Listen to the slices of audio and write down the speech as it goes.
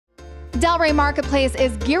Delray Marketplace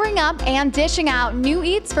is gearing up and dishing out new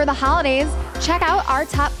eats for the holidays. Check out our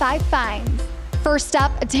top 5 finds. First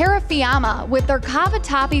up, Terra Fiamma with their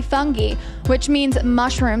cavatappi fungi, which means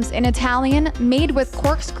mushrooms in Italian, made with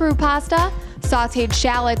corkscrew pasta, sautéed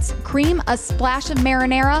shallots, cream, a splash of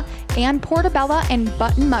marinara, and portobello and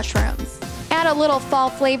button mushrooms. Add a little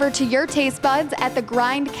fall flavor to your taste buds at the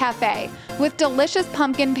Grind Cafe with delicious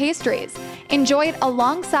pumpkin pastries. Enjoy it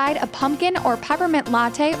alongside a pumpkin or peppermint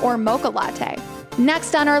latte or mocha latte.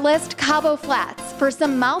 Next on our list, Cabo Flats for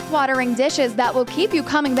some mouth-watering dishes that will keep you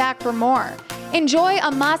coming back for more. Enjoy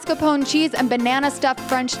a mascarpone cheese and banana stuffed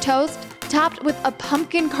French toast topped with a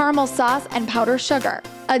pumpkin caramel sauce and powdered sugar.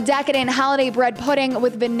 A decadent holiday bread pudding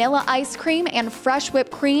with vanilla ice cream and fresh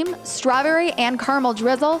whipped cream, strawberry and caramel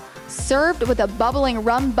drizzle, served with a bubbling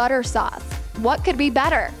rum butter sauce. What could be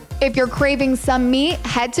better? If you're craving some meat,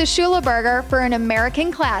 head to Shula Burger for an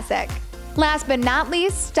American classic. Last but not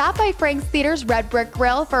least, stop by Frank's Theater's Red Brick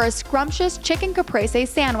Grill for a scrumptious chicken caprese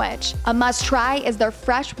sandwich. A must-try is their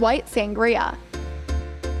fresh white sangria.